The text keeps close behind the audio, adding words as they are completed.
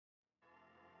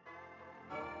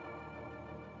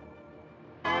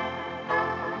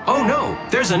Oh no,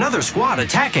 there's another squad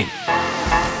attacking.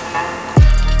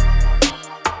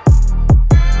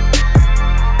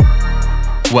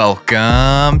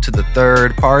 Welcome to the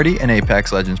Third Party, an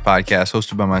Apex Legends podcast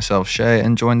hosted by myself, Shay,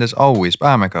 and joined as always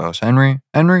by my co-host, Henry.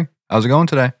 Henry, how's it going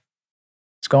today?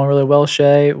 It's going really well,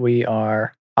 Shay. We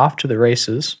are off to the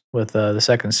races with the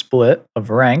second split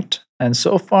of ranked, and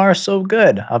so far, so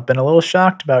good. I've been a little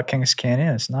shocked about Kings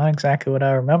Canyon. It's not exactly what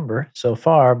I remember so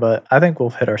far, but I think we'll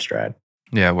hit our stride.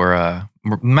 Yeah, we're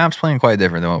map's playing quite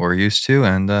different than what we're used to,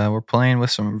 and we're playing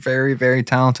with some very, very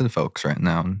talented folks right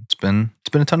now. And it's been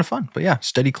a ton of fun. But yeah,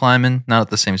 steady climbing, not at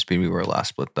the same speed we were last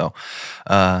split though.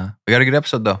 We got a good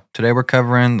episode though. Today we're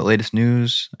covering the latest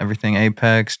news, everything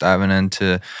Apex, diving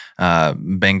into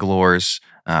Bangalore's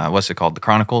what's it called, the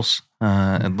Chronicles.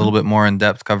 A little bit more in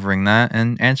depth covering that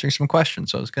and answering some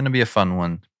questions. So it's going to be a fun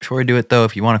one. Before we do it, though,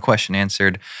 if you want a question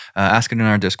answered, ask it in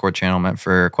our Discord channel meant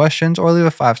for questions or leave a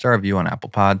 5-star review on Apple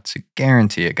Pod to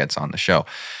guarantee it gets on the show.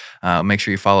 Make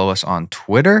sure you follow us on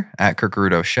Twitter at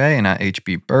KirkRootO'Shea and at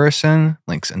HB Burrison.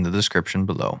 Links in the description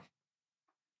below.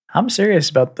 I'm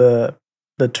serious about the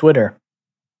Twitter.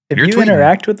 If You're you tweeting.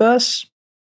 interact with us,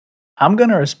 I'm going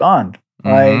to respond.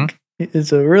 Mhm.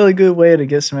 It's a really good way to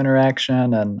get some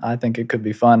interaction, and I think it could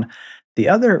be fun. The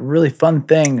other really fun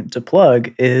thing to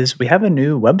plug is we have a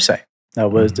new website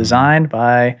that was Mhm. designed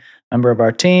by a member of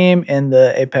our team in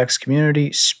the Apex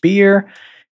community, Spear.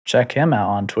 Check him out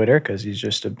on Twitter because he's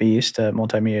just a beast at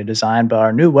multimedia design. But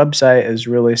our new website is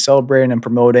really celebrating and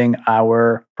promoting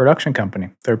our production company,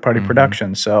 Third Party Mhm.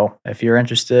 Production. So if you're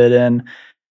interested in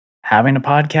having a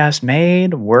podcast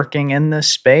made, working in this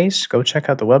space, go check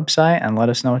out the website and let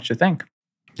us know what you think.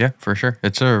 Yeah, for sure.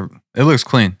 It looks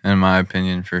clean in my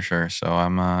opinion, for sure. So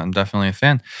I'm definitely a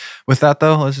fan. With that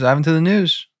though, let's dive into the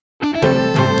news.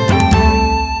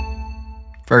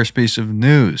 First piece of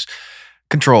news: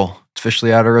 Control. It's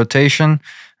officially out of rotation.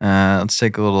 Let's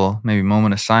take a little maybe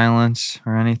moment of silence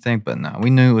or anything. But no,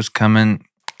 we knew it was coming.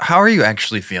 How are you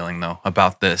actually feeling though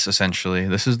about this? Essentially,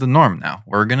 this is the norm now.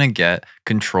 We're gonna get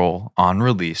Control on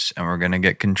release, and we're gonna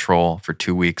get Control for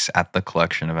 2 weeks at the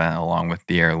collection event along with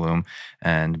the heirloom.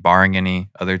 And barring any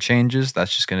other changes,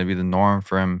 that's just gonna be the norm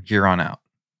from here on out.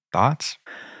 Thoughts?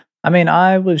 I mean,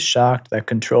 I was shocked that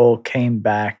Control came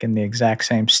back in the exact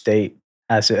same state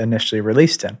as it initially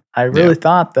released in. I Yeah. really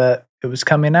thought that it was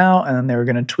coming out and then they were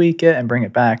going to tweak it and bring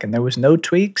it back, and there was no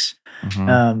tweaks.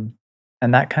 Mm-hmm.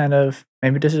 And that kind of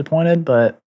made me disappointed,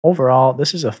 but overall,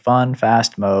 this is a fun,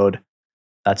 fast mode.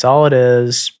 That's all it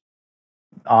is.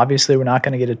 Obviously, we're not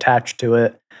going to get attached to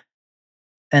it.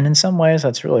 And in some ways,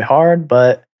 that's really hard,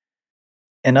 but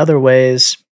in other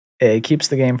ways, it keeps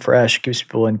the game fresh, it keeps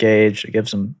people engaged, it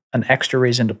gives them an extra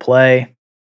reason to play.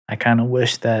 I kind of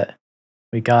wish that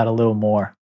we got a little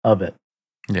more of it.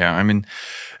 Yeah, I mean,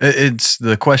 it's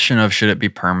the question of should it be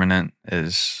permanent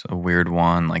is a weird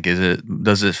one. Like,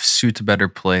 does it suit a better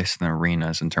place than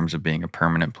arenas in terms of being a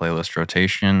permanent playlist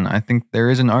rotation? I think there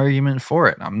is an argument for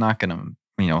it. I'm not gonna,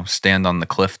 stand on the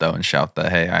cliff though and shout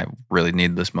that, hey, I really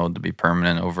need this mode to be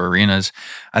permanent over arenas.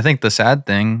 I think the sad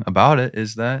thing about it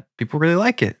is that people really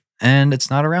like it and it's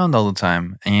not around all the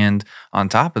time. And on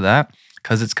top of that,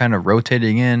 because it's kind of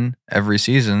rotating in every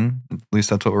season, at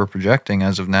least that's what we're projecting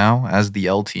as of now, as the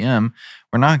LTM,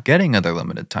 we're not getting other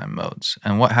limited time modes.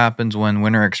 And what happens when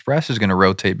Winter Express is going to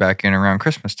rotate back in around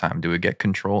Christmas time? Do we get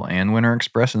Control and Winter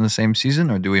Express in the same season,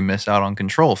 or do we miss out on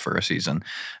Control for a season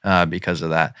because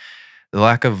of that? The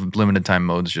lack of limited time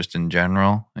modes just in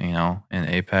general, in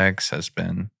Apex has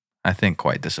been, I think,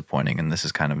 quite disappointing. And this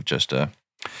is kind of just a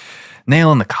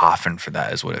nail in the coffin for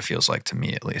that, is what it feels like to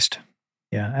me, at least.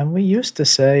 Yeah, and we used to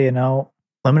say,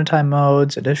 limited time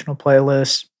modes, additional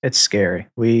playlists, it's scary.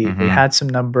 We Mhm. had some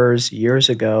numbers years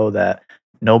ago that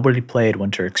nobody played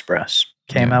Winter Express.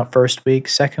 Came Yeah. out first week,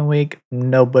 second week,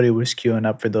 nobody was queuing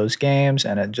up for those games,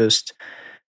 and it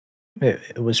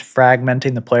was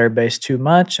fragmenting the player base too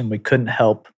much, and we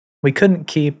couldn't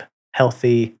keep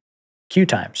healthy queue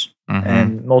times Mhm.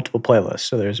 and multiple playlists.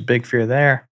 So there's a big fear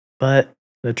there. But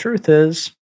the truth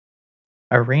is,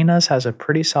 Arenas has a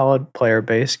pretty solid player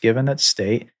base given its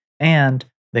state, and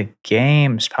the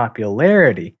game's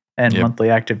popularity and Yep. monthly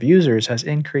active users has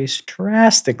increased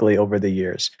drastically over the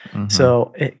years. Mhm.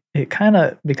 So it kind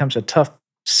of becomes a tough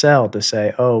sell to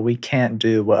say, oh, we can't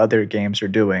do what other games are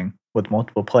doing with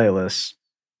multiple playlists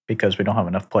because we don't have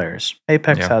enough players.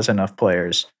 Apex Yeah. has enough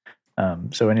players.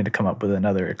 So we need to come up with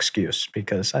another excuse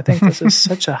because I think this is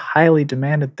such a highly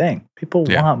demanded thing. People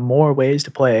Yeah. want more ways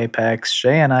to play Apex.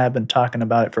 Shay and I have been talking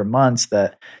about it for months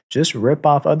that just rip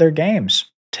off other games.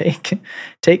 Take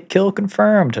Kill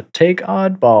Confirmed, take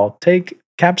Oddball, take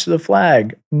capture the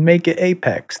flag, make it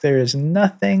Apex. There is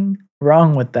nothing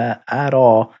wrong with that at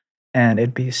all, and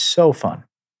it'd be so fun.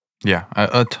 Yeah, I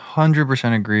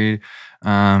 100% agree.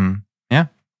 Yeah,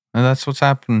 that's what's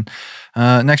happened.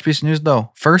 Next piece of news,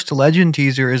 though. First Legend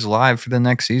teaser is live for the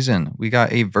next season. We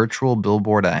got a virtual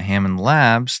billboard at Hammond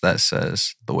Labs that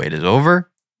says, "The wait is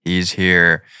over. He's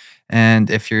here." And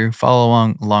if you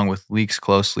follow along with leaks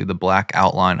closely, the black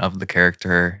outline of the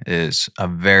character is a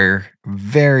very,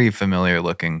 very familiar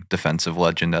looking defensive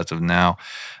legend as of now.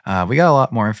 We got a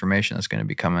lot more information that's going to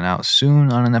be coming out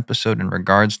soon on an episode in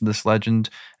regards to this legend,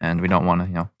 and we don't want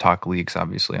to talk leaks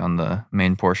obviously on the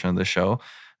main portion of the show.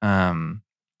 Um,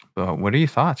 but what are your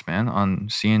thoughts, man, on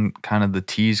seeing kind of the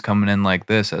tease coming in like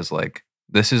this as like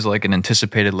this is like an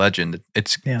anticipated legend?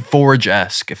 It's Yeah.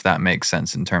 Forge-esque, if that makes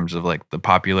sense, in terms of like the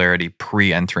popularity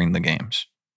pre-entering the games.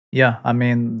 Yeah, I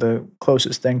mean, the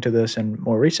closest thing to this in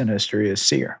more recent history is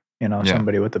Seer. Yeah.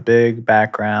 Somebody with a big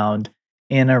background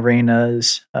in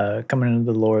arenas, coming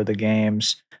into the lore of the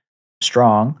games,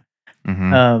 strong.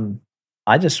 Hmm.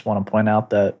 I just want to point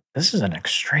out that this is an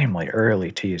extremely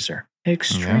early teaser.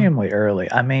 Extremely early.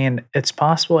 I mean, it's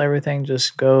possible everything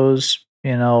just goes,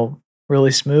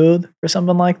 really smooth for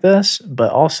something like this,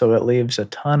 but also it leaves a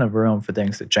ton of room for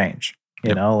things to change.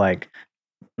 Yep. Like,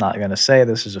 not going to say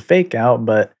this is a fake out,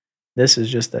 but this is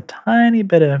just a tiny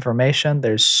bit of information.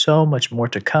 There's so much more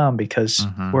to come because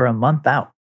we're a month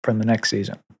out from the next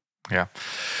season. Yeah.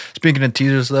 Speaking of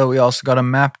teasers, though, we also got a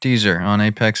map teaser on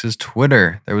Apex's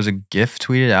Twitter. There was a GIF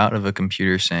tweeted out of a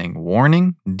computer saying,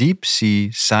 "Warning, deep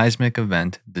sea seismic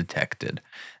event detected."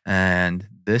 And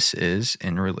this is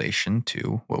in relation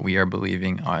to what we are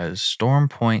believing as Storm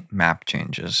Point map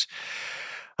changes.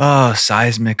 Oh,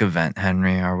 seismic event,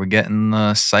 Henry. Are we getting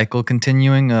the cycle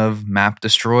continuing of map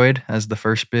destroyed as the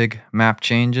first big map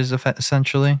changes,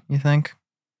 essentially, you think?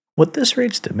 What this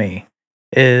reads to me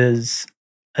is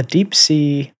a deep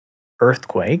sea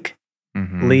earthquake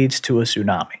leads to a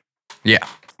tsunami. Yeah.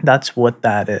 That's what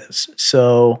that is.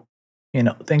 So,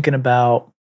 thinking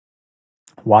about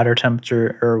water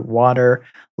temperature or water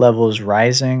levels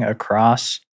rising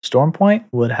across Storm Point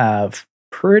would have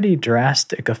pretty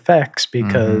drastic effects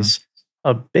because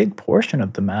a big portion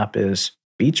of the map is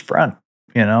beachfront,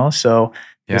 So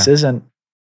Yeah.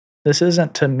 this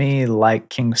isn't to me like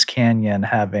Kings Canyon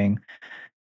having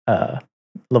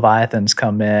Leviathans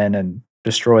come in and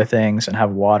destroy things and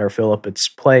have water fill up its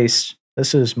place.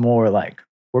 This is more like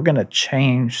we're going to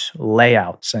change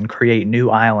layouts and create new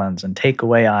islands and take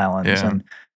away islands. Yeah. And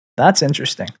that's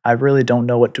interesting. I really don't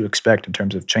know what to expect in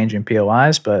terms of changing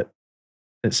POIs, but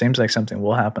it seems like something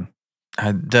will happen.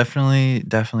 I definitely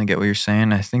get what you're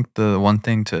saying. I think the one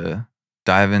thing to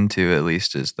dive into at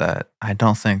least is that I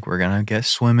don't think we're going to get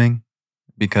swimming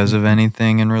because of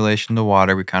anything in relation to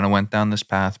water. We kind of went down this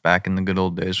path back in the good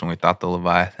old days when we thought the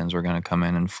Leviathans were going to come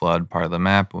in and flood part of the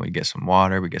map, and we get some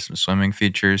water, we get some swimming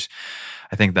features.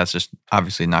 I think that's just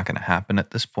obviously not going to happen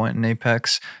at this point in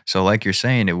Apex. So like you're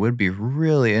saying, it would be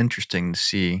really interesting to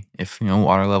see if,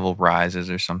 water level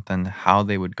rises or something, how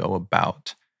they would go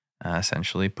about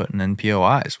essentially putting in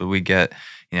POIs. Would we get,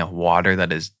 water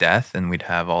that is death, and we'd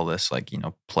have all this like,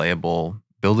 playable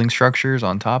building structures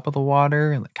on top of the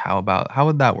water? Like how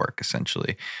would that work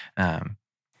essentially?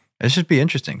 It should be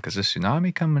interesting because a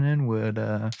tsunami coming in would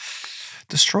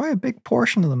destroy a big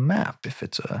portion of the map if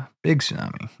it's a big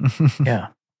tsunami. Yeah,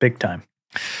 big time.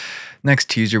 Next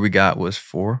teaser we got was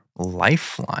for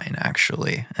Lifeline,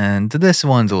 actually. And this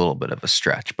one's a little bit of a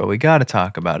stretch, but we got to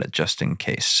talk about it just in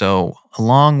case. So,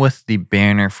 along with the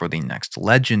banner for the next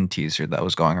Legend teaser that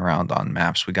was going around on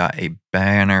maps, we got a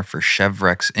banner for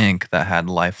Chevrex Inc. that had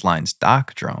Lifeline's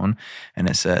dock drone, and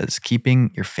it says,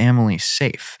 "Keeping your family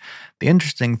safe." The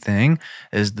interesting thing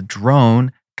is the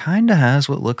drone kind of has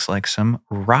what looks like some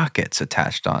rockets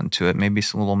attached onto it, maybe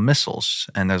some little missiles.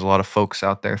 And there's a lot of folks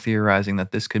out there theorizing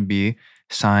that this could be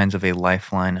signs of a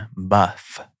Lifeline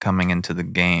buff coming into the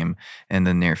game in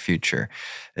the near future.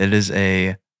 It's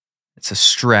a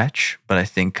stretch, but I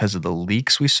think because of the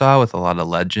leaks we saw with a lot of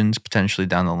legends potentially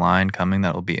down the line coming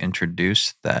that will be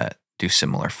introduced that do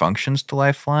similar functions to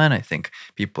Lifeline, I think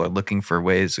people are looking for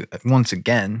ways, once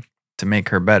again, to make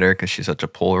her better because she's such a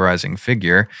polarizing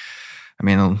figure. I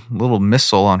mean, a little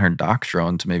missile on her dock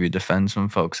drone to maybe defend some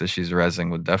folks as she's rezzing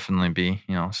would definitely be,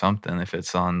 something if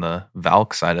it's on the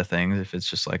Valk side of things, if it's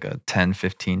just like a 10,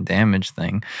 15 damage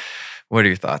thing. What are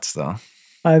your thoughts, though?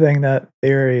 I think that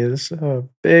theory is a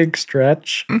big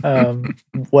stretch.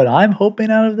 What I'm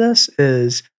hoping out of this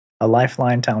is a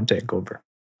Lifeline town takeover.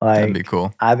 That'd be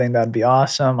cool. I think that'd be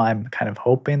awesome. I'm kind of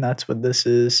hoping that's what this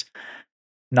is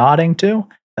nodding to,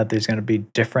 that there's going to be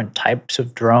different types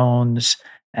of drones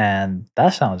And that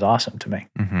sounds awesome to me.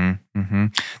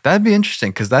 That'd be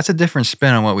interesting because that's a different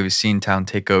spin on what we've seen town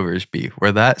takeovers be,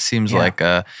 where that seems Yeah. like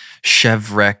a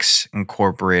Chevrex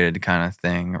incorporated kind of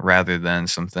thing rather than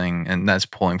something, and that's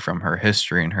pulling from her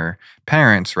history and her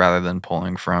parents rather than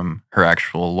pulling from her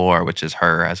actual lore, which is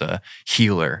her as a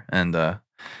healer and the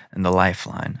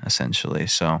lifeline essentially.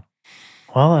 So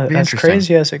Well, be as interesting.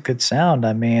 crazy as it could sound,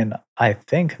 I mean, I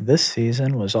think this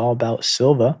season was all about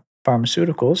Silva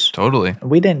Pharmaceuticals. Totally.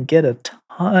 We didn't get a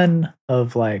ton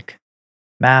of like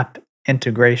map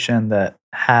integration that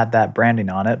had that branding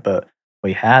on it, but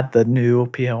we had the new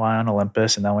POI on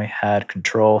Olympus, and then we had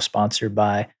Control sponsored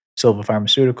by Silva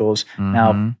Pharmaceuticals.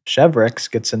 Now, Mhm. if Chevrex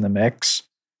gets in the mix,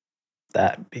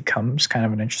 that becomes kind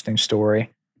of an interesting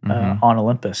story Mhm. on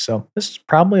Olympus. So this is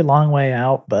probably a long way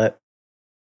out, but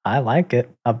I like it.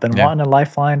 I've been Yeah. wanting a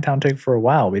Lifeline Town Take for a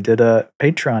while. We did a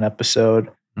Patreon episode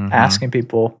Mhm. asking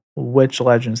people which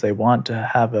legends they want to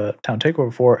have a town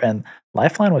takeover for, and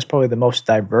Lifeline was probably the most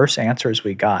diverse answers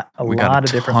we got. A We got lot a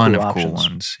of different ton cool of cool options.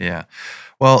 ones. Yeah.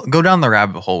 Well, go down the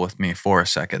rabbit hole with me for a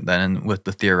second then and with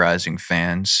the theorizing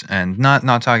fans and not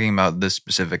talking about this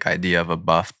specific idea of a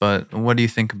buff, but what do you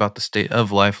think about the state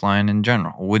of Lifeline in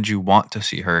general? Would you want to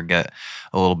see her get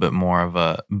a little bit more of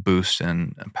a boost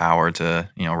in power to,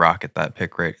 rocket that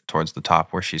pick rate towards the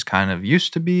top where she's kind of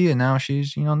used to be and now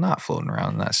she's, not floating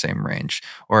around in that same range?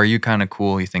 Or are you kind of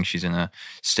cool? You think she's in a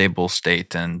stable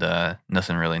state and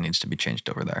nothing really needs to be changed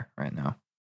over there right now?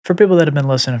 For people that have been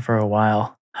listening for a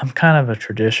while, I'm kind of a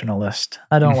traditionalist.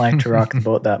 I don't like to rock the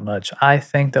boat that much. I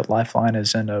think that Lifeline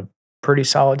is in a pretty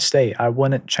solid state. I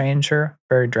wouldn't change her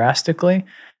very drastically.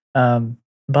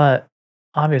 But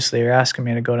obviously, you're asking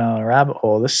me to go down a rabbit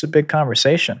hole. This is a big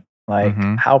conversation. Like,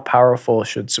 Mhm. how powerful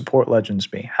should support legends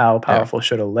be? How Yeah. powerful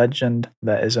should a legend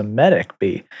that is a medic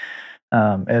be?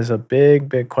 Is a big,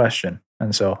 big question.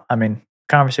 And so, I mean,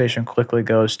 conversation quickly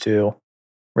goes to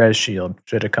res shield.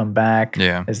 Should it come back?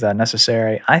 Yeah. Is that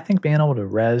necessary? I think being able to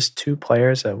res two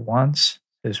players at once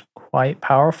is quite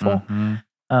powerful. Mhm.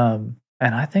 And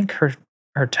I think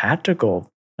her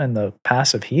tactical and the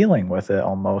passive healing with it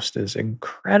almost is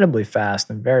incredibly fast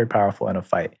and very powerful in a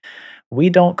fight. We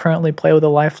don't currently play with a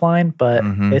lifeline, but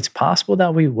Mhm. it's possible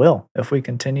that we will if we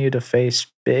continue to face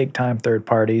big time third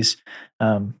parties.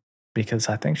 Because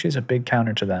I think she's a big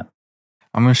counter to that.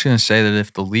 I'm just gonna say that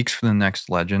if the leaks for the next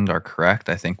legend are correct,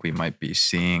 I think we might be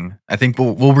seeing. I think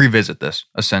we'll revisit this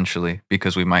essentially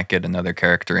because we might get another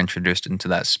character introduced into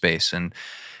that space, and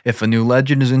if a new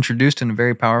legend is introduced in a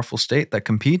very powerful state that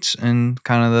competes in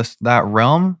kind of that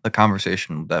realm, the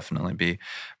conversation will definitely be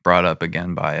brought up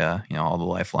again by all the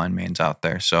Lifeline mains out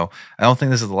there. So I don't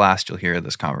think this is the last you'll hear of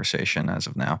this conversation as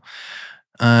of now.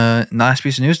 Last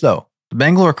piece of news though. The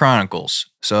Bangalore Chronicles.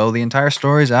 So the entire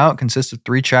story is out, consists of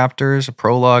 3 chapters, a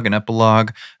prologue, an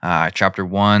epilogue. Chapter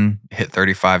 1, hit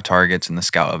 35 targets in the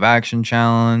Scout of Action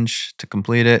challenge to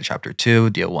complete it. Chapter 2,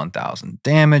 deal 1,000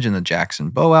 damage in the Jackson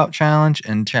Bow Out challenge.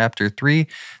 And Chapter 3,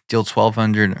 deal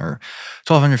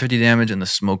 1,250 damage in the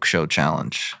Smoke Show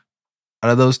challenge. Out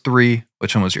of those 3,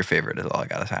 which one was your favorite is all I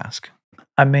gotta ask.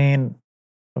 I mean,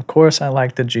 of course, I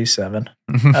like the G7,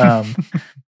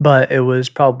 but it was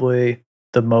probably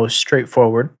the most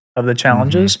straightforward of the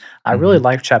challenges. I really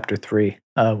liked Chapter 3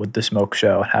 with the smoke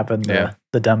show, having Yeah.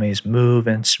 the dummies move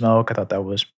and smoke. I thought that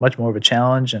was much more of a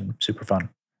challenge and super fun.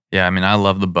 Yeah, I mean, I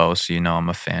love the bow, so I'm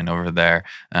a fan over there.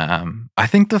 I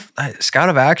think the Scout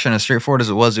of Action, as straightforward as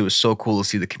it was so cool to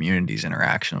see the community's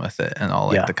interaction with it and all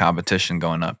like Yeah. the competition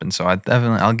going up. And so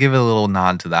I'll give it a little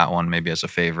nod to that one, maybe as a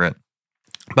favorite.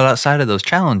 But outside of those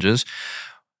challenges,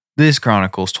 these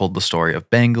chronicles told the story of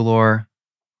Bangalore,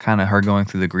 kind of her going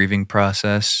through the grieving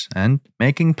process and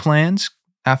making plans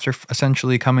after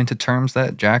essentially coming to terms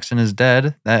that Jackson is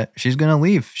dead, that she's going to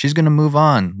leave. She's going to move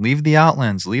on, leave the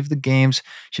Outlands, leave the games.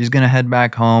 She's going to head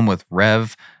back home with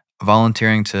Rev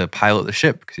volunteering to pilot the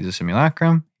ship because he's a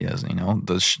simulacrum. He has,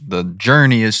 the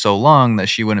journey is so long that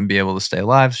she wouldn't be able to stay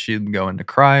alive. So she'd go into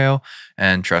cryo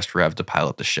and trust Rev to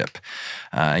pilot the ship.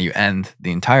 You end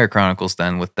the entire Chronicles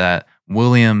then with that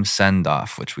William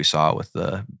send-off, which we saw with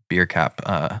the beer cap,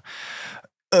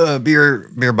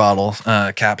 beer bottle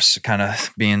caps kind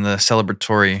of being the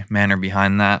celebratory manner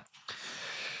behind that.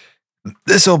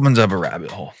 This opens up a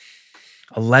rabbit hole.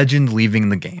 A legend leaving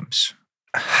the games.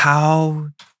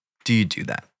 How do you do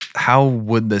that? How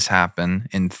would this happen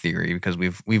in theory? Because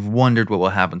we've wondered what will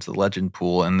happen to the legend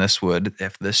pool, and this would,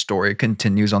 if this story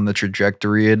continues on the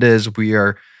trajectory it is, we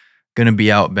are going to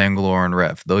be out Bangalore and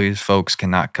Rev. Those folks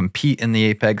cannot compete in the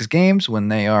Apex games when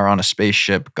they are on a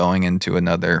spaceship going into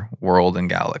another world and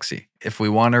galaxy. If we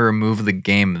want to remove the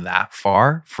game that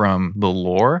far from the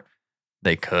lore,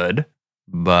 they could.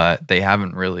 but they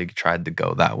haven't really tried to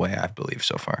go that way, I believe,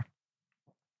 so far.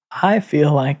 I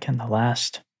feel like in the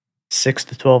last 6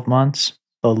 to 12 months,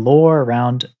 the lore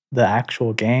around the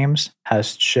actual games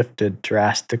has shifted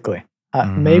drastically.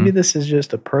 Mm-hmm. Maybe this is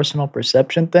just a personal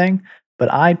perception thing,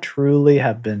 but I truly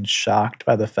have been shocked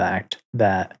by the fact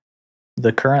that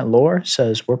the current lore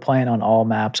says we're playing on all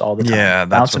maps all the time, Yeah,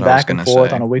 that's what bouncing I was back and gonna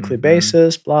forth on say. a weekly Mm-hmm.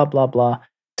 basis, blah, blah, blah.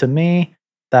 To me,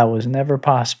 that was never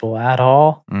possible at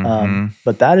all. Mm-hmm.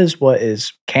 But that is what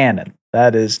is canon.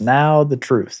 That is now the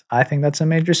truth. I think that's a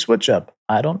major switch up.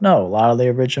 I don't know. A lot of the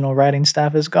original writing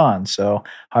staff is gone, so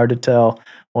hard to tell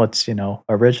what's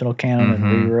original canon and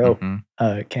Mm-hmm. rewrote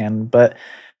Mm-hmm. canon. But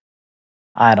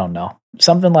I don't know.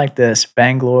 Something like this,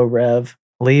 Bangalore Rev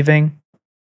leaving,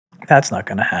 that's not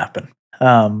going to happen.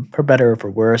 For better or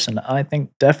for worse. And I think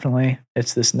definitely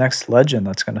it's this next legend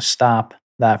that's going to stop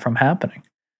that from happening.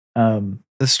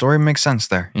 The story makes sense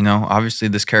there. Obviously,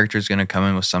 this character is going to come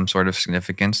in with some sort of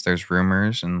significance. There's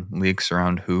rumors and leaks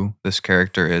around who this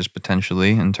character is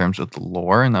potentially in terms of the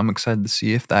lore. And I'm excited to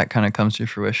see if that kind of comes to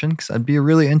fruition because that'd be a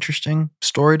really interesting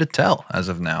story to tell as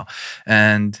of now.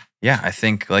 And yeah, I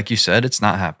think, like you said, it's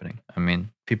not happening. I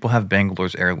mean, people have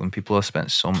Bangalore's heirloom. People have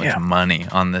spent so much Yeah. money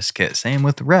on this kit. Same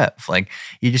with Rev. Like,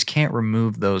 you just can't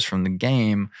remove those from the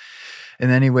game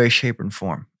in any way, shape, and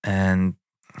form. And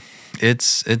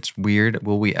it's weird.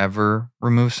 Will we ever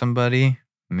remove somebody?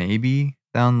 Maybe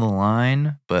down the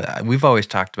line, but we've always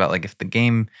talked about like if the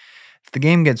game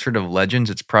gets rid of legends,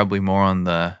 it's probably more on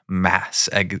the mass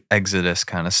exodus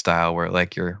kind of style where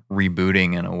like you're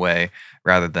rebooting in a way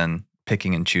rather than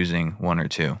picking and choosing one or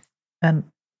two. And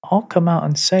I'll come out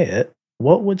and say it.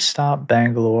 What would stop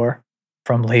Bangalore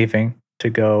from leaving to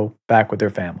go back with her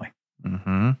family?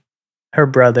 Mm-hmm. Her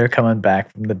brother coming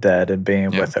back from the dead and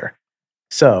being Yep. with her.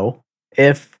 So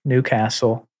if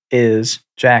Newcastle is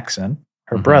Jackson,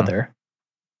 her Mhm. brother,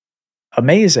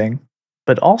 amazing,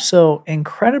 but also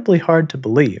incredibly hard to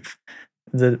believe.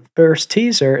 The first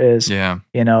teaser is, Yeah.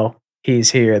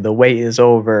 he's here, the wait is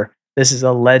over. This is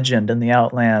a legend in the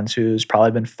Outlands who's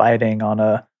probably been fighting on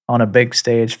a big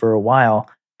stage for a while.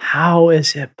 How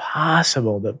is it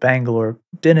possible that Bangalore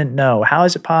didn't know? How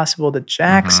is it possible that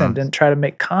Jackson Mhm. didn't try to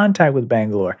make contact with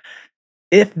Bangalore?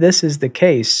 If this is the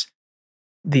case,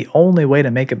 the only way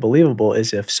to make it believable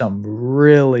is if some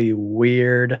really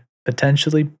weird,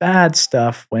 potentially bad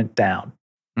stuff went down.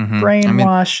 Mhm. I mean,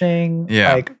 Brainwashing,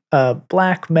 yeah.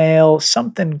 blackmail,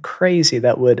 something crazy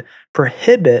that would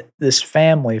prohibit this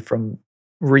family from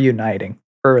reuniting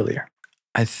earlier.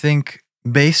 I think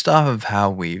based off of how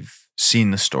we've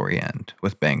seen the story end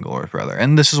with Bangalore's brother,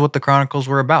 and this is what the Chronicles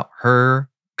were about, her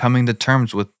coming to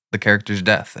terms with the character's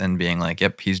death and being like,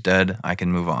 "Yep, he's dead. I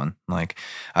can move on. Like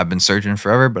I've been searching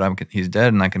forever, but he's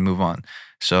dead, and I can move on."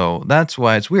 So that's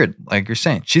why it's weird. Like you're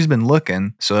saying, she's been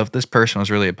looking. So if this person was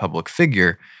really a public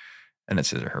figure, and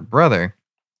it's her brother,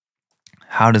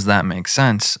 how does that make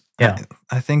sense? Yeah.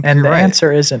 I think And you're the right.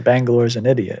 answer isn't Bangalore's an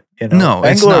idiot. No,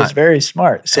 it's Bangalore is not. very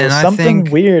smart. So And I something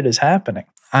think, weird is happening.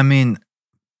 I mean,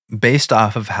 based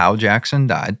off of how Jackson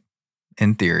died,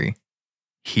 in theory,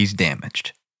 he's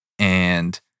damaged.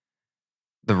 And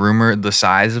the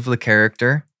size of the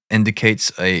character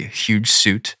indicates a huge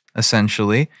suit,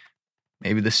 essentially.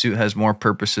 Maybe the suit has more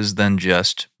purposes than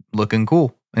just looking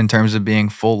cool in terms of being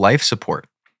full life support.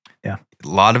 Yeah. A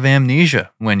lot of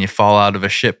amnesia when you fall out of a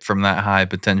ship from that high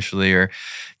potentially or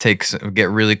get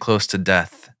really close to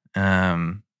death.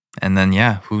 And then,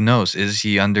 yeah, who knows? Is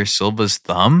he under Silva's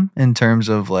thumb in terms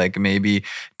of like maybe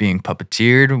being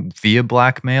puppeteered via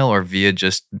blackmail or via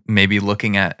just maybe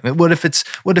looking at what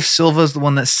if Silva's the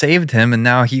one that saved him and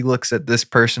now he looks at this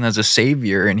person as a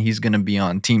savior and he's going to be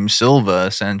on Team Silva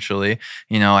essentially?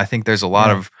 I think there's a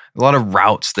lot of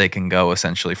routes they can go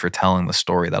essentially for telling the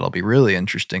story that'll be really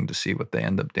interesting to see what they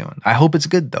end up doing. I hope it's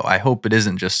good though. I hope it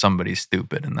isn't just somebody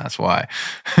stupid and that's why.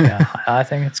 Yeah, I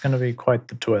think it's going to be quite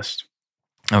the twist.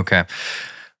 Okay.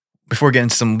 Before getting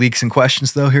to some leaks and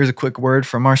questions, though, here's a quick word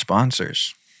from our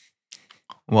sponsors.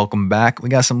 Welcome back. We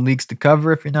got some leaks to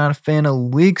cover. If you're not a fan of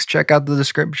leaks, check out the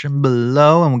description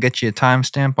below and we'll get you a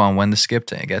timestamp on when to skip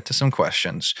to get to some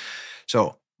questions.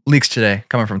 So, leaks today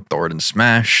coming from Thornton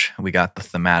Smash. We got the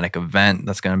thematic event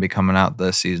that's going to be coming out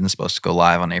this season. It's supposed to go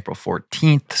live on April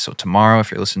 14th. So, tomorrow,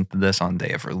 if you're listening to this on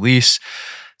day of release,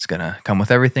 it's going to come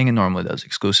with everything it normally does: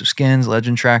 exclusive skins,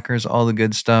 legend trackers, all the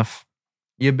good stuff.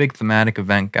 You a big thematic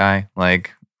event guy?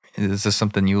 Like, is this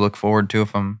something you look forward to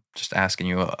if I'm just asking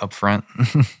you up front?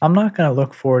 I'm not going to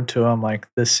look forward to them like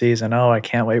this season. Oh, I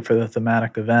can't wait for the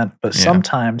thematic event. But Yeah.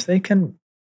 sometimes they can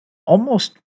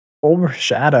almost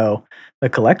overshadow the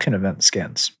collection event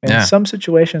skins. In Yeah. some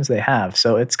situations, they have.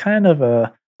 So it's kind of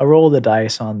a a roll of the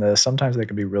dice on this. Sometimes they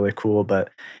can be really cool,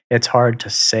 but it's hard to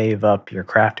save up your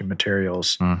crafting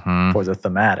materials Mm-hmm. for the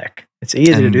thematic. It's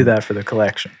easy to do And that for the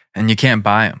collection. and you can't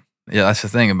buy them. Yeah, that's the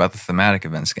thing about the thematic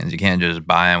event skins. You can't just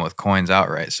buy them with coins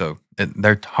outright. So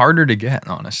they're harder to get,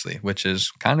 honestly, which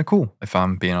is kind of cool, if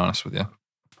I'm being honest with you.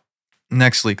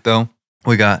 Next leak, though,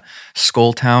 we got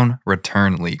Skulltown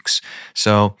return leaks.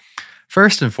 So,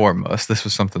 first and foremost, this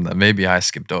was something that maybe I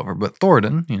skipped over, but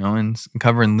Thornton, in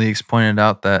covering leaks, pointed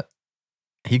out that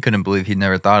he couldn't believe he'd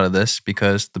never thought of this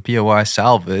because the POI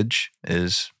salvage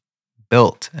is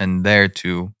built and there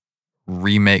to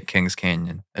remake Kings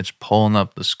Canyon. It's pulling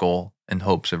up the skull in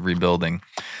hopes of rebuilding.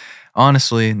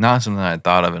 Honestly, not something I'd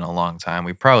thought of in a long time.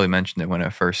 We probably mentioned it when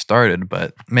it first started,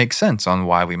 but makes sense on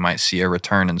why we might see a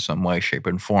return in some way, shape,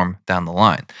 and form down the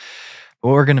line.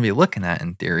 What we're going to be looking at,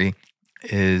 in theory,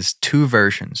 is 2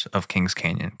 versions of Kings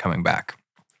Canyon coming back.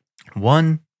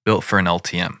 One built for an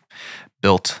LTM,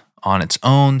 built on its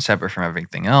own, separate from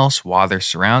everything else, while they're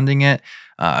surrounding it.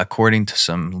 According to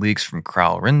some leaks from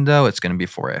Kral Rindo, it's going to be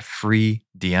for a free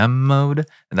DM mode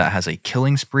that has a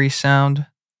killing spree sound.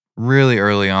 Really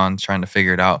early on, trying to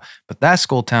figure it out. But that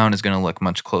Skull Town is going to look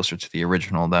much closer to the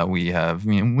original that we have,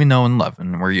 we know and love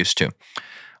and we're used to.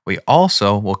 We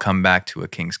also will come back to a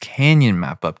Kings Canyon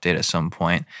map update at some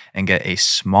point and get a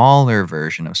smaller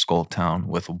version of Skull Town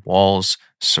with walls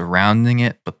surrounding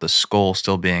it, but the skull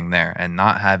still being there and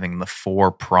not having the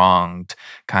 4-pronged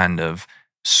kind of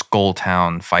Skull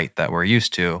Town fight that we're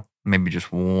used to. Maybe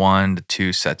just 1 to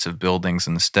 2 sets of buildings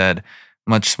instead,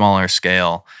 much smaller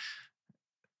scale.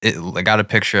 I got a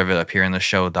picture of it up here in the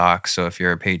show doc, so if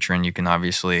you're a patron, you can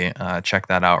obviously check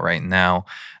that out right now.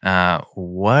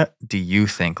 What do you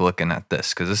think looking at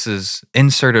this? Because this is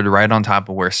inserted right on top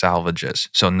of where Salvage is.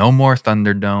 So no more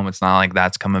Thunderdome. It's not like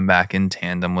that's coming back in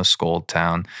tandem with Skull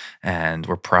Town. And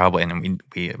we're probably, and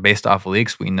we based off of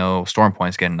leaks, we know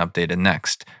Stormpoint's getting updated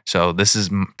next. So this is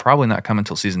probably not coming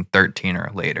until season 13 or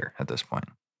later at this point.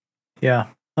 Yeah.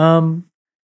 My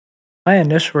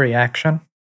initial reaction,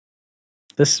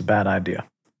 this is a bad idea.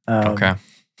 Okay.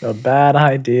 A bad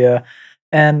idea.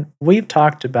 And we've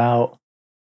talked about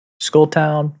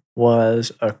Skulltown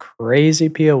was a crazy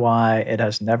POI. It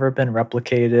has never been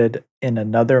replicated in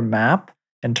another map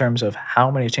in terms of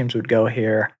how many teams would go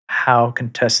here, how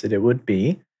contested it would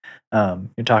be.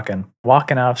 You're talking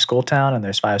walking out of Skulltown and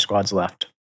there's 5 squads left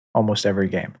almost every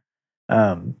game.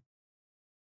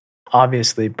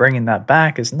 Obviously, bringing that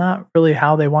back is not really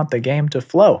how they want the game to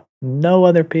flow. No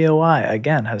other POI,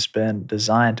 again, has been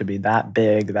designed to be that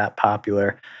big, that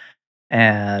popular.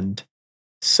 And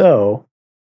so,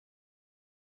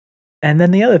 and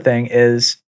then the other thing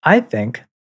is, I think,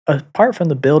 apart from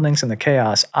the buildings and the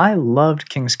chaos, I loved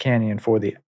Kings Canyon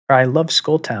I loved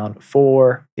Skulltown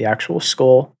for the actual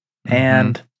skull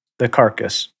and the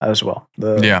carcass as well.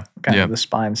 The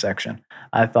spine section.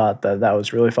 I thought that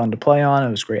was really fun to play on.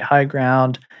 It was great high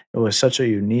ground. It was such a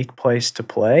unique place to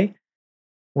play.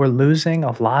 We're losing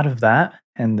a lot of that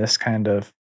in this kind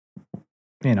of,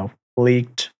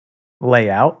 leaked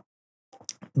layout.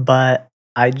 But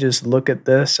I just look at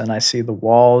this and I see the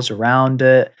walls around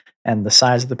it and the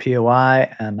size of the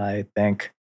POI, and I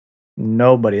think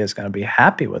nobody is going to be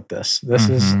happy with this. This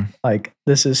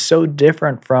is so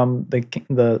different from the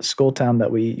Skulltown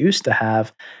that we used to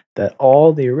have, that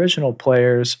all the original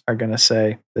players are going to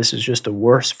say this is just a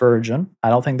worse version. I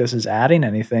don't think this is adding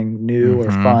anything new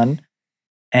or fun.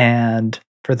 And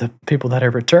for the people that are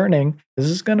returning, this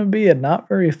is going to be a not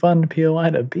very fun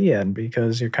POI to be in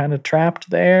because you're kind of trapped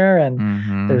there,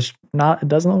 and it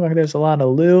doesn't look like there's a lot of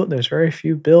loot. There's very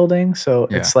few buildings. So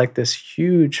it's like this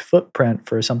huge footprint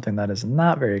for something that is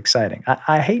not very exciting.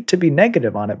 I hate to be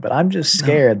negative on it, but I'm just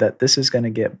scared that this is going to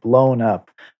get blown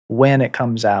up when it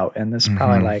comes out. And this is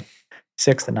probably like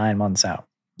 6 to 9 months out.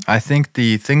 I think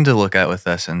the thing to look at with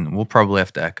this, and we'll probably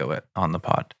have to echo it on the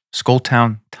pod,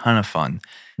 Skulltown, ton of fun.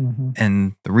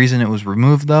 And the reason it was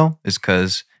removed, though, is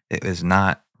because it is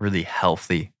not really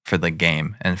healthy for the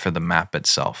game and for the map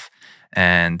itself.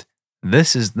 And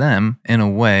this is them, in a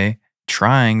way,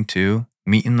 trying to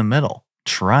meet in the middle,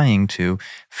 trying to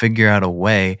figure out a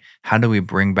way, how do we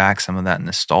bring back some of that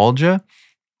nostalgia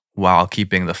while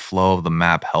keeping the flow of the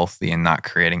map healthy and not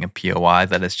creating a POI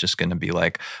that is just going to be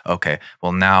like, okay,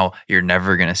 well, now you're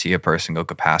never going to see a person go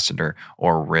capacitor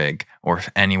or rig or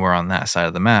anywhere on that side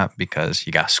of the map because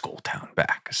you got Skulltown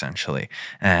back, essentially.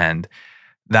 And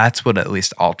that's what at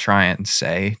least I'll try and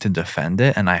say to defend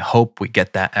it. And I hope we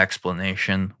get that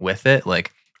explanation with it.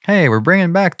 Like, hey, we're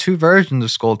bringing back 2 versions of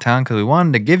Skull Town because we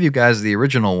wanted to give you guys the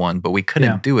original one, but we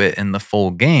couldn't Yeah. do it in the full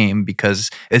game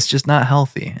because it's just not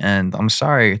healthy. And I'm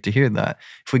sorry to hear that.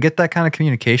 If we get that kind of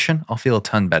communication, I'll feel a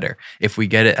ton better. If we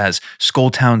get it as Skull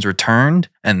Town's returned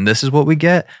and this is what we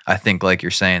get, I think, like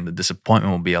you're saying, the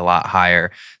disappointment will be a lot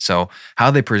higher. So how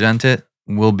they present it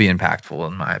will be impactful,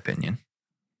 in my opinion.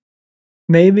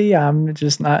 Maybe I'm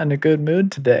just not in a good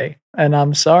mood today, and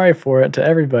I'm sorry for it to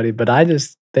everybody, but I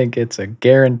just think it's a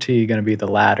guarantee gonna be the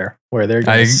latter, where they're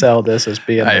gonna I, sell this as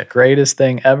being the I, greatest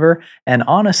thing ever, and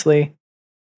honestly,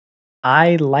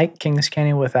 I like Kings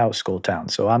Canyon without Skulltown,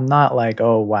 so I'm not like,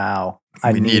 "Oh, wow,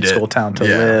 I we need need it. Skulltown to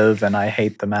Yeah. live, and I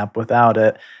hate the map without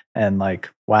it," and like,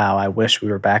 "Wow, I wish we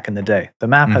were back in the day." The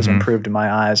map has Hmm. improved in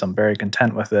my eyes, I'm very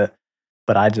content with it,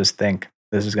 but I just think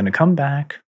this is gonna come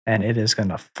back, and it is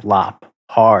gonna flop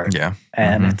hard, Yeah.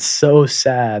 and Hmm. it's so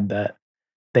sad that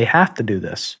they have to do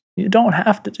this. You don't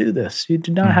have to do this. You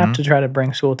do not have Hmm. to try to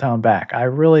bring Skulltown back. I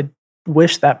really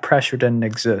wish that pressure didn't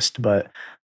exist, but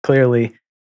clearly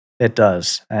it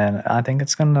does, and I think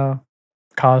it's gonna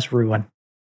cause ruin.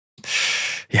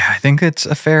 Yeah, I think it's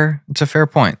a fair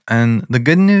point. And the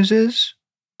good news is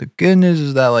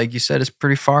that, like you said, it's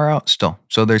pretty far out still.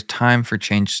 So there's time for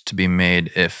change to be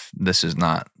made if this is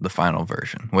not the final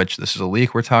version, which this is a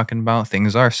leak we're talking about.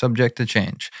 Things are subject to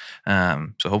change.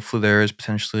 So hopefully there is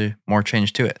potentially more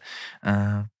change to it.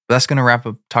 That's going to wrap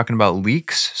up talking about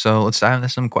leaks. So let's dive into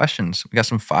some questions. We got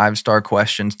some 5-star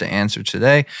questions to answer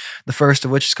today. The first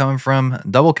of which is coming from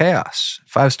Double Chaos,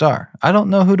 5-star. I don't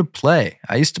know who to play.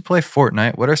 I used to play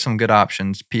Fortnite. What are some good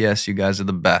options? P.S. You guys are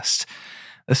the best.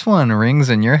 This one rings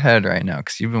in your head right now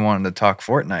because you've been wanting to talk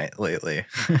Fortnite lately.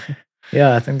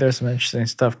 Yeah, I think there's some interesting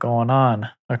stuff going on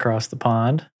across the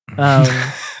pond.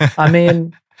 I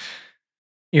mean,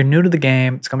 you're new to the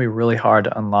game. It's gonna be really hard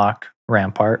to unlock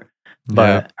Rampart, Yep.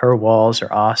 but her walls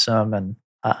are awesome, and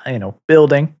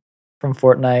building from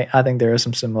Fortnite. I think there are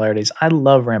some similarities. I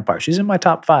love Rampart. She's in my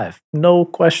top 5, no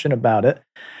question about it.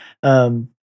 Um,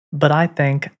 but I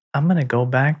think I'm gonna go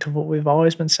back to what we've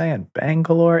always been saying.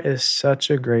 Bangalore is such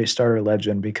a great starter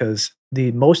legend because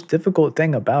the most difficult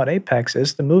thing about Apex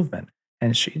is the movement,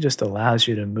 and she just allows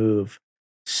you to move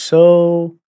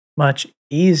so much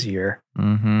easier.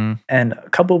 Mm-hmm. And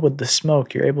coupled with the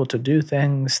smoke, you're able to do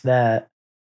things that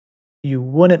you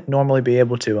wouldn't normally be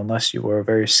able to unless you were a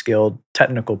very skilled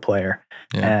technical player.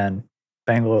 Yeah. And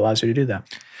Bangalore allows you to do that.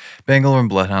 Bangalore and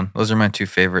Bloodhound. Those are my 2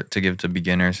 favorite to give to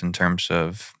beginners in terms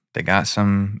of they got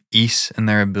some ease in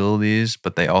their abilities,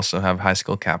 but they also have high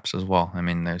skill caps as well. I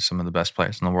mean, there's some of the best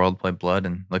players in the world play Blood,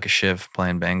 and look at Shiv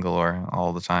playing Bangalore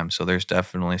all the time. So there's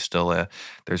definitely still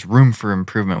there's room for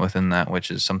improvement within that, which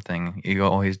is something you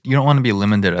don't want to be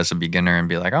limited as a beginner and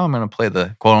be like, oh, I'm going to play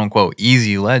the quote unquote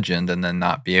easy legend and then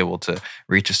not be able to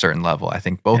reach a certain level. I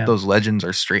think both Yeah. those legends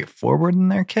are straightforward in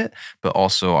their kit, but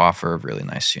also offer a really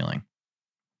nice ceiling.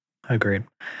 Agreed.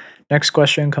 Next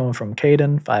question coming from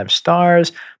Caden, 5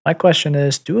 stars. My question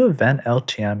is, do event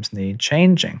LTMs need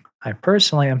changing? I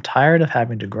personally am tired of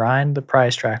having to grind the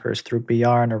prize trackers through BR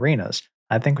and arenas.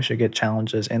 I think we should get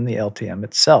challenges in the LTM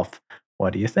itself.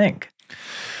 What do you think?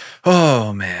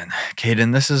 Oh man,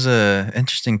 Caden, this is a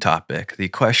interesting topic. The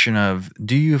question of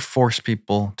do you force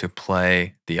people to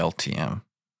play the LTM?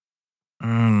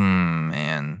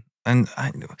 Man.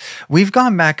 We've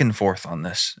gone back and forth on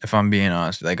this, if I'm being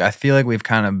honest. Like, I feel like we've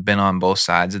kind of been on both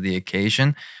sides of the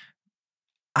occasion.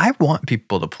 I want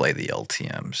people to play the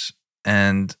LTMs,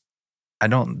 and I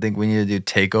don't think we need to do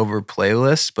takeover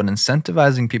playlists, but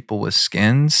incentivizing people with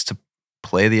skins to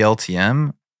play the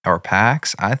LTM or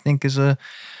packs, I think is a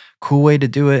cool way to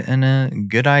do it and a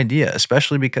good idea,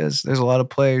 especially because there's a lot of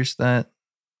players that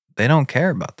they don't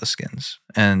care about the skins,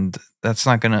 and that's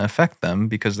not going to affect them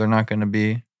because they're not going to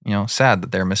be, sad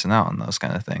that they're missing out on those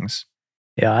kind of things.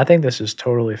 Yeah, I think this is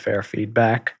totally fair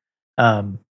feedback.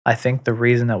 I think the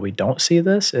reason that we don't see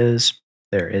this is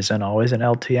there isn't always an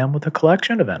LTM with a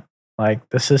collection event. Like,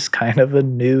 this is kind of a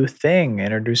new thing,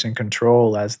 introducing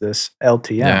control as this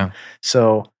LTM. Yeah.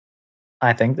 So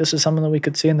I think this is something that we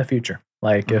could see in the future.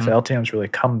 Like, if Hmm. LTMs really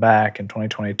come back in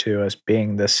 2022 as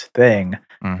being this thing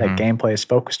that Hmm. gameplay is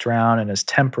focused around and is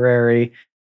temporary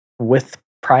with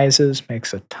prizes,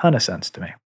 makes a ton of sense to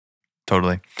me.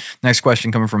 Totally. Next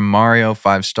question coming from Mario,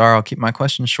 5-star. I'll keep my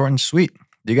questions short and sweet.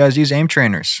 Do you guys use aim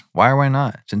trainers? Why or why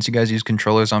not? Since you guys use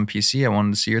controllers on PC, I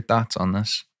wanted to see your thoughts on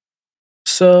this.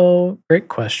 So, great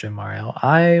question, Mario.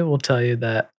 I will tell you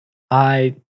that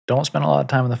I don't spend a lot of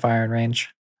time in the firing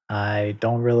range. I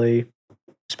don't really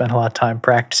spend a lot of time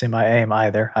practicing my aim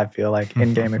either. I feel like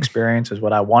in-game experience is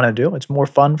what I want to do. It's more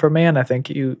fun for me, and I think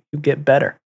you get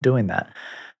better doing that.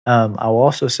 I will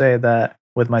also say that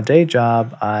with my day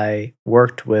job, I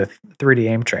worked with 3D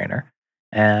Aim Trainer,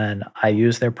 and I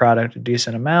used their product a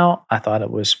decent amount. I thought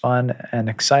it was fun and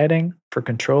exciting for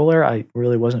controller. I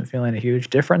really wasn't feeling a huge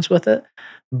difference with it,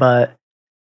 but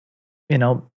you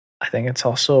know, I think it's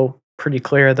also pretty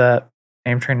clear that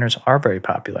aim trainers are very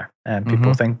popular and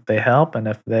people Mhm. think they help. And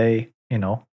if they,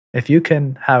 if you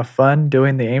can have fun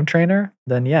doing the aim trainer,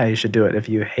 then yeah, you should do it. If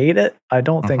you hate it, I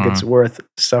don't think it's Mhm. worth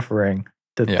suffering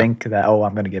to Yeah. think that, oh,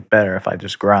 I'm going to get better if I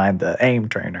just grind the aim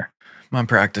trainer. My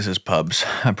practice is pubs.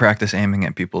 I practice aiming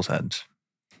at people's heads.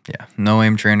 Yeah, no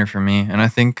aim trainer for me. And I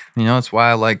think, it's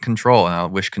why I like control. And I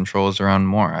wish control was around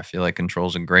more. I feel like control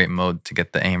is a great mode to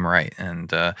get the aim right and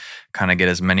kind of get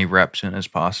as many reps in as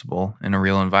possible in a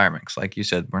real environment. Because, like you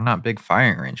said, we're not big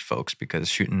firing range folks because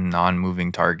shooting non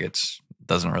moving targets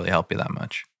doesn't really help you that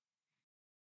much.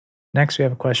 Next, we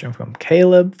have a question from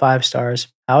Caleb, 5 stars.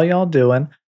 How y'all doing?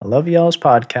 I love y'all's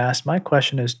podcast. My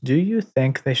question is, do you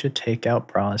think they should take out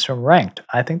bronze from ranked?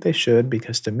 I think they should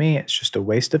because to me, it's just a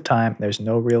waste of time. There's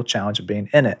no real challenge of being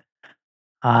in it.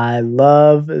 I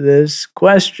love this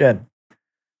question.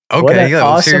 What Okay, an yeah,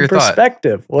 let's hear awesome your thought.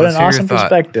 perspective. What Let's an hear your awesome thought.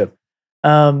 perspective.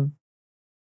 Um,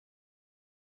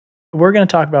 we're going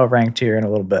to talk about ranked here in a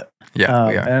little bit. Yeah,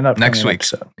 we In are. an upcoming Next week.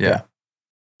 episode. Yeah.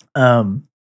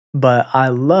 But I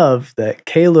love that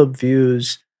Caleb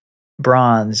views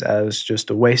bronze as just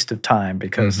a waste of time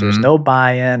because there's Mhm. no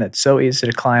buy-in. It's so easy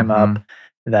to climb up Mhm.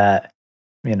 that,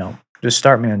 just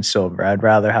start me in silver. I'd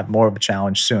rather have more of a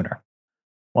challenge sooner.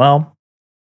 Well,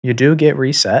 you do get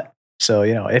reset. So,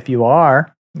 if you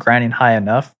are grinding high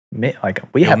enough, like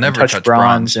we You'll haven't never touched touch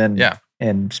bronze bronze. in Yeah.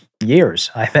 in years,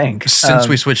 I think. Since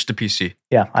we switched to PC.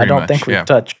 Yeah, I Pretty don't much, think we've yeah.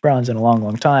 touched bronze in a long,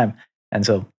 long time. And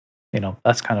so,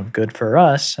 that's kind of good for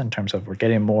us in terms of we're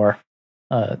getting more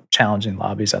challenging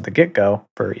lobbies at the get go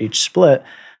for each split.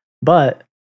 But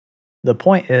the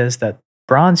point is that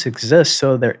bronze exists,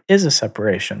 so there is a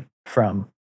separation from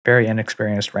very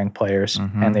inexperienced ranked players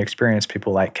and the Mhm. experienced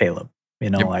people like Caleb.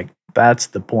 Yep. Like that's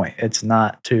the point. It's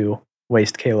not to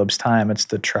waste Caleb's time, it's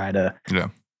to try to Yeah.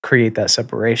 create that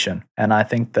separation. And I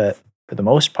think that for the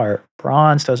most part,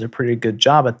 bronze does a pretty good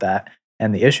job at that.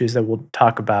 And the issues that we'll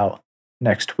talk about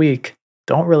next week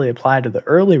don't really apply to the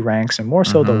early ranks and more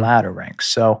so the Mhm. latter ranks.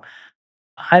 So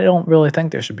I don't really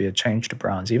think there should be a change to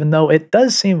bronze, even though it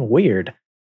does seem weird.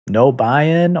 No buy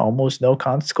in, almost no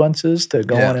consequences to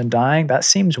going Yeah. and dying. That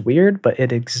seems weird, but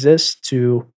it exists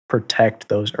to protect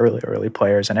those early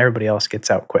players and everybody else gets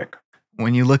out quick.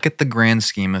 When you look at the grand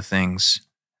scheme of things,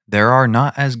 there are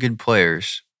not as good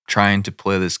players trying to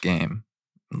play this game.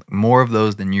 More of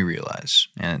those than you realize.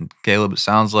 And Caleb, it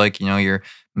sounds like, you're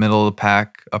middle of the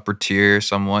pack, upper tier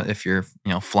somewhat. If you're,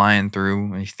 flying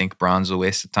through and you think bronze is a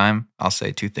waste of time, I'll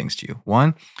say two things to you.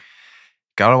 One,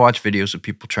 gotta watch videos of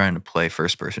people trying to play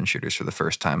first person shooters for the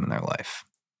first time in their life.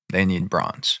 They need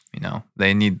bronze,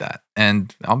 they need that.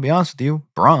 And I'll be honest with you,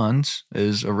 bronze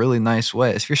is a really nice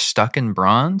way. If you're stuck in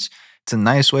bronze, it's a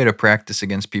nice way to practice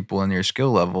against people in your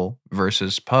skill level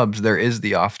versus pubs. There is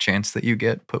the off chance that you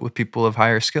get put with people of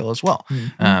higher skill as well.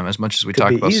 Mhm. As much as we Could talk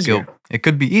be about easier. skill, it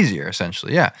could be easier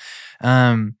essentially. Yeah.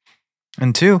 And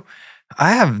two,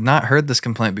 I have not heard this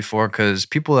complaint before because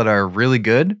people that are really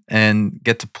good and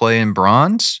get to play in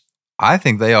bronze, I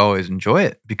think they always enjoy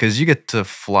it because you get to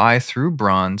fly through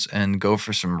bronze and go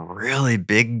for some really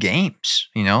big games.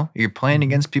 You're playing Mhm.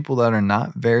 against people that are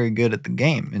not very good at the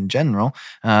game in general,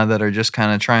 that are just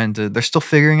kind of they're still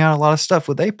figuring out a lot of stuff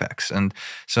with Apex. And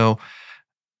so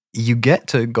you get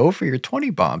to go for your 20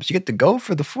 bombs. You get to go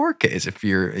for the 4Ks if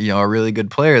you're, a really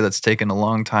good player that's taken a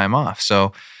long time off.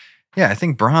 So yeah, I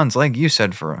think bronze, like you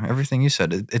said, for everything you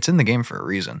said, it's in the game for a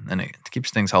reason, and it keeps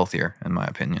things healthier, in my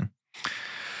opinion.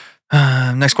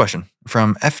 Next question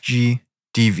from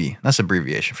FGDV. That's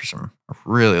abbreviation for some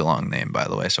really long name, by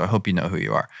the way, so I hope you know who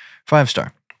you are.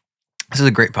 5-star. This is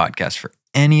a great podcast for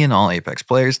any and all Apex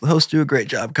players. The hosts do a great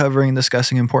job covering and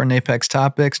discussing important Apex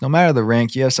topics. No matter the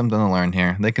rank, you have something to learn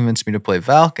here. They convinced me to play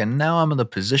Valk, and now I'm the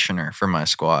positioner for my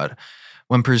squad.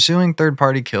 When pursuing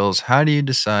third-party kills, how do you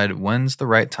decide when's the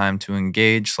right time to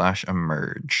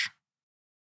engage/emerge?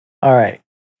 All right.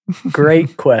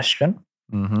 Great question.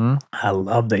 Mm-hmm. I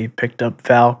love that you picked up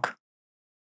Valk.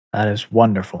 That is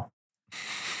wonderful.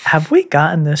 Have we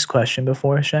gotten this question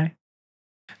before, Shay?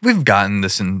 We've gotten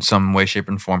this in some way, shape,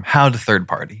 and form. How to third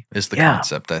party is the Yeah.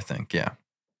 concept, I think. Yeah.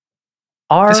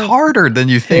 It's Our harder than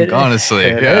you think, honestly.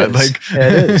 It Yeah. is.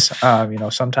 It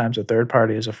is. Sometimes a third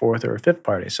party is a fourth or a fifth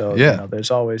party. So, Yeah. there's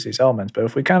always these elements. But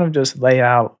if we kind of just lay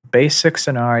out basic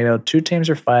scenario, two teams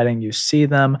are fighting, you see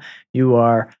them, you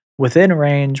are within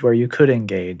range where you could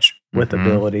engage with Mhm.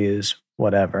 abilities,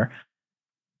 whatever.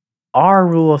 our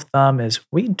rule of thumb is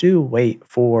we do wait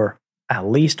for at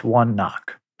least one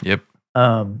knock. Yep.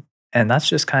 And that's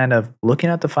just kind of looking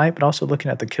at the fight, but also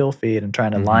looking at the kill feed and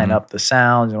trying to line up the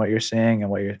sounds and what you're seeing and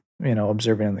what you're,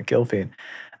 observing in the kill feed.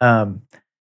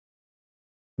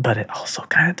 But it also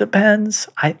kind of depends.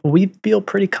 We feel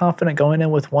pretty confident going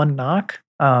in with one knock,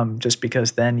 just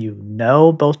because then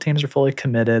both teams are fully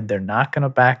committed. They're not going to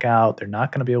back out. They're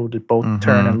not going to be able to both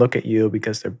turn and look at you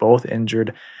because they're both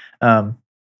injured. But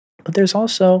there's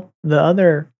also the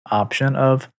other option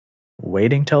of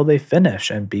waiting till they finish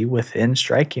and be within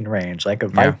striking range like a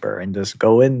Viper and just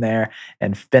go in there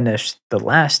and finish the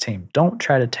last team. Don't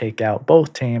try to take out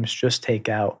both teams. Just take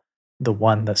out the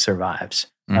one that survives.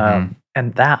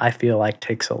 And that I feel like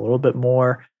takes a little bit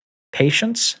more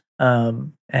patience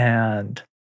and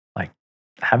like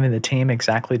having the team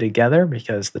exactly together,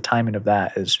 because the timing of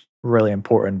that is really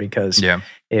important, because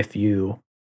if you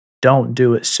don't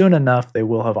do it soon enough, they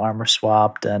will have armor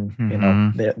swapped, and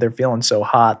they're feeling so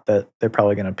hot that they're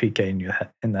probably going to PK you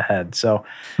in the head. So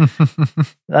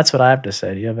that's what I have to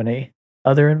say. Do you have any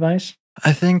other advice?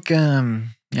 I think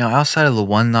outside of the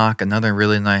one knock, another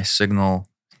really nice signal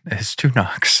is 2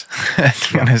 knocks.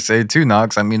 When I say 2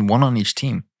 knocks, I mean 1 on each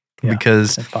team,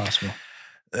 because if possible,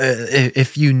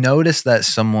 if you notice that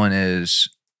someone is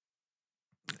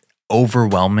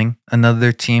overwhelming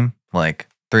another team, like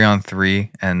 3-on-3,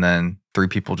 and then 3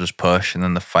 people just push, and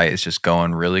then the fight is just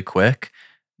going really quick.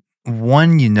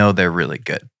 One, they're really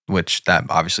good, which that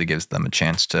obviously gives them a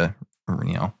chance to,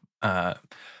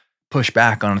 push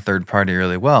back on a third party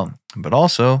really well. But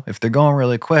also, if they're going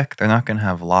really quick, they're not going to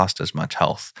have lost as much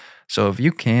health. So if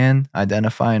you can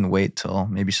identify and wait till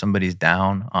maybe somebody's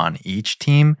down on each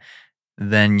team,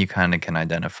 then you kind of can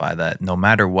identify that no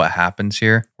matter what happens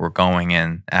here, we're going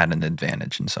in at an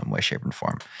advantage in some way, shape, and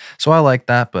form. So I like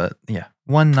that, but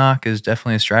 1 knock is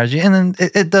definitely a strategy. And then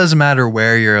it does matter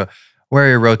where you're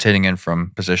rotating in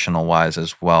from positional wise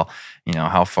as well.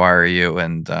 How far are you,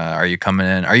 and are you coming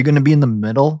in? Are you going to be in the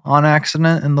middle on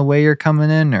accident in the way you're coming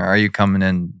in, or are you coming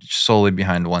in solely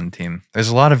behind one team? There's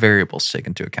a lot of variables to take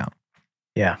into account.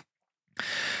 Yeah.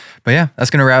 But that's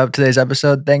going to wrap up today's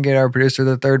episode. Thank you to our producer,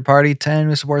 The Third Party 10,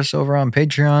 who supports us over on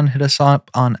Patreon. Hit us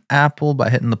up on Apple by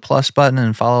hitting the plus button,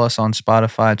 and follow us on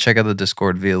Spotify. Check out the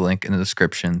Discord via link in the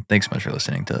description. Thanks so much for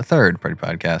listening to The Third Party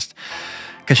Podcast.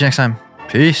 Catch you next time.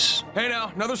 Peace. Hey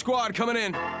now, another squad coming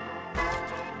in.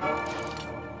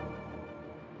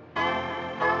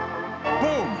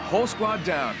 Boom, whole squad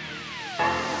down.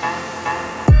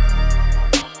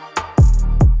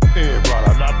 Hey,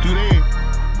 brother, not today.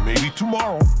 Maybe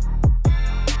tomorrow.